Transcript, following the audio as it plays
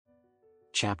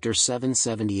Chapter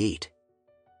 778.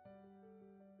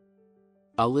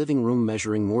 A living room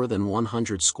measuring more than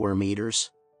 100 square meters?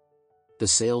 The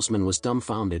salesman was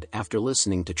dumbfounded after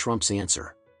listening to Trump's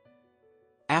answer.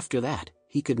 After that,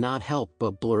 he could not help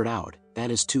but blurt out,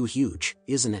 "That is too huge,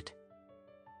 isn't it?"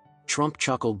 Trump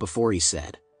chuckled before he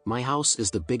said, "My house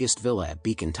is the biggest villa at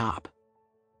Beacon Top."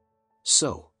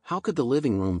 So, how could the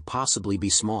living room possibly be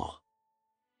small?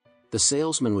 The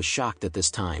salesman was shocked at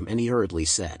this time and he hurriedly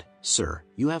said, "Sir,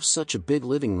 you have such a big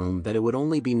living room that it would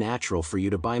only be natural for you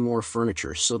to buy more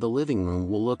furniture so the living room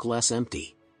will look less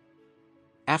empty."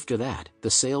 After that, the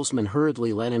salesman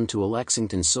hurriedly led him to a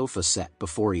Lexington sofa set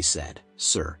before he said,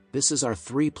 "Sir, this is our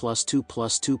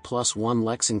 3+2+2+1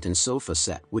 Lexington sofa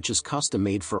set which is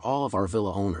custom-made for all of our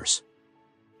villa owners.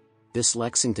 This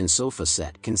Lexington sofa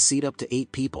set can seat up to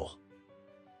 8 people.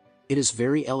 It is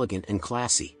very elegant and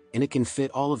classy, and it can fit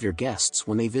all of your guests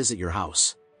when they visit your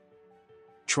house."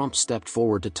 Trump stepped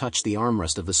forward to touch the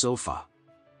armrest of the sofa.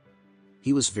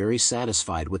 He was very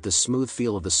satisfied with the smooth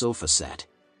feel of the sofa set.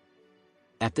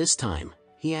 At this time,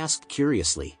 he asked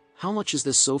curiously, "How much is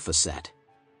this sofa set?"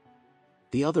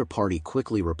 The other party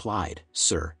quickly replied,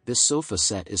 "Sir, this sofa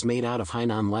set is made out of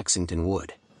Hainan Lexington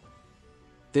wood.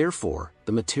 Therefore,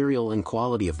 the material and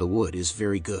quality of the wood is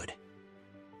very good.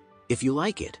 If you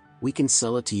like it, we can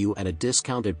sell it to you at a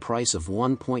discounted price of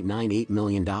 $1.98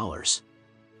 million.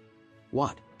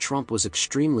 What? Trump was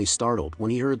extremely startled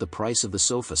when he heard the price of the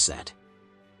sofa set.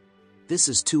 "This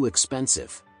is too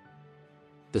expensive."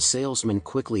 The salesman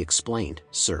quickly explained,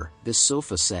 "Sir, this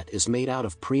sofa set is made out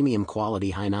of premium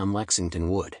quality Hainan Lexington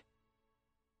wood.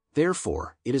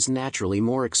 Therefore, it is naturally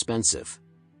more expensive.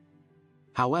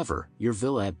 However, your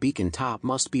villa at Beacon Top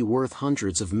must be worth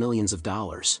hundreds of millions of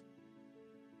dollars.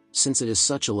 Since it is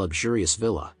such a luxurious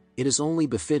villa, it is only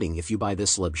befitting if you buy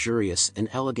this luxurious and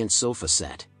elegant sofa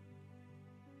set."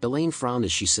 Elaine frowned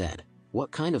as she said,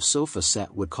 "What kind of sofa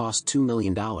set would cost $2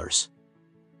 million?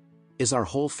 Is our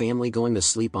whole family going to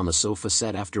sleep on the sofa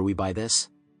set after we buy this?"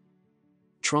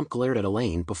 Trump glared at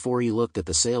Elaine before he looked at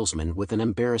the salesman with an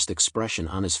embarrassed expression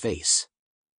on his face.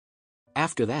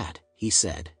 After that, he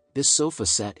said, "This sofa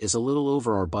set is a little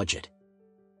over our budget.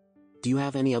 Do you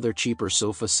have any other cheaper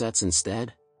sofa sets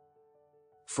instead?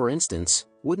 For instance,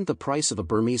 wouldn't the price of a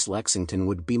Burmese Lexington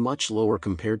wood be much lower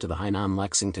compared to the Hainan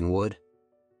Lexington wood?"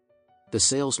 The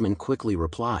salesman quickly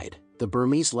replied, "The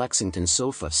Burmese Lexington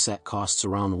sofa set costs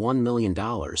around $1 million,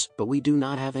 but we do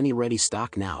not have any ready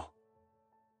stock now."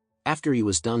 After he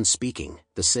was done speaking,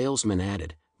 the salesman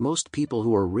added, "Most people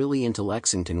who are really into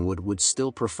Lexington wood would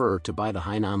still prefer to buy the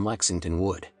Hainan Lexington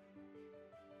wood.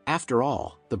 After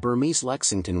all, the Burmese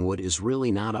Lexington wood is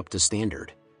really not up to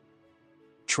standard."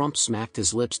 Trump smacked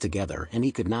his lips together and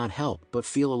he could not help but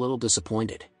feel a little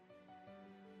disappointed.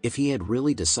 If he had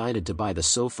really decided to buy the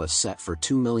sofa set for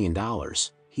 $2 million,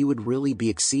 he would really be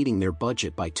exceeding their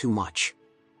budget by too much.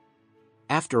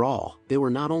 After all, they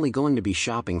were not only going to be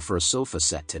shopping for a sofa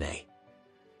set today.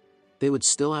 They would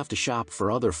still have to shop for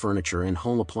other furniture and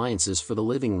home appliances for the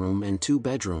living room and 2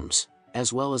 bedrooms,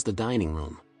 as well as the dining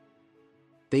room.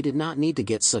 They did not need to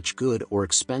get such good or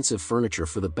expensive furniture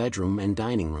for the bedroom and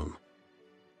dining room.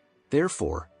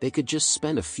 Therefore, they could just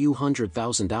spend a few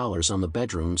 $100,000 on the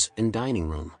bedrooms and dining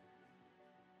room.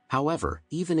 However,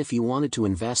 even if he wanted to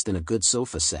invest in a good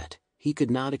sofa set, he could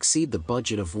not exceed the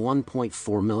budget of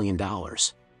 $1.4 million.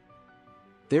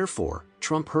 Therefore,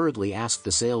 Trump hurriedly asked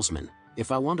the salesman,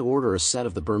 "If I want to order a set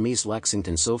of the Burmese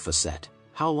Lexington sofa set,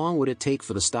 how long would it take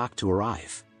for the stock to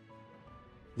arrive?"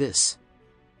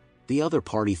 The other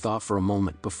party thought for a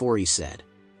moment before he said,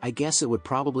 "I guess it would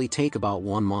probably take about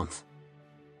 1 month.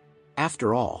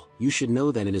 After all, you should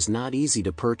know that it is not easy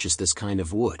to purchase this kind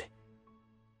of wood.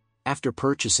 After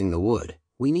purchasing the wood,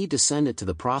 we need to send it to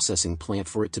the processing plant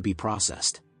for it to be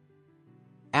processed.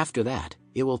 After that,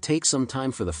 it will take some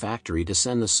time for the factory to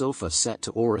send the sofa set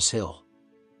to Oris Hill.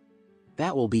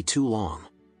 That will be too long."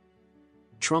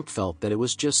 Trump felt that it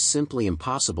was just simply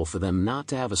impossible for them not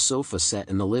to have a sofa set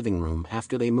in the living room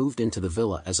after they moved into the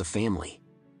villa as a family.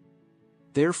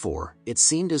 Therefore, it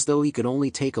seemed as though he could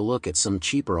only take a look at some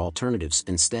cheaper alternatives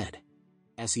instead.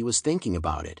 As he was thinking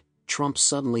about it, Trump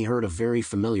suddenly heard a very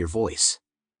familiar voice.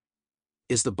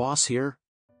 "Is the boss here?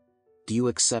 Do you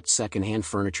accept second-hand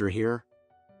furniture here?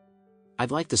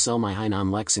 I'd like to sell my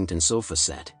Hainan Lexington sofa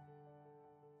set."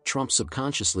 Trump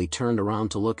subconsciously turned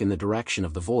around to look in the direction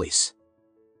of the voice.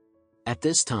 At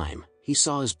this time, he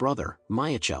saw his brother,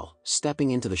 Michael,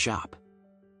 stepping into the shop.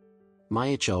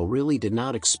 Michael really did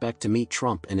not expect to meet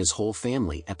Trump and his whole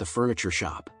family at the furniture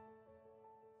shop.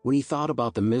 When he thought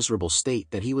about the miserable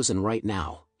state that he was in right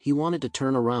now, he wanted to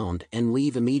turn around and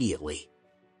leave immediately.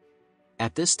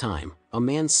 At this time, A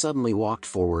man suddenly walked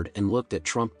forward and looked at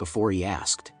Trump before he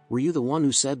asked, "Were you the one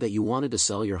who said that you wanted to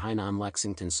sell your Hainan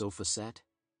Lexington sofa set?"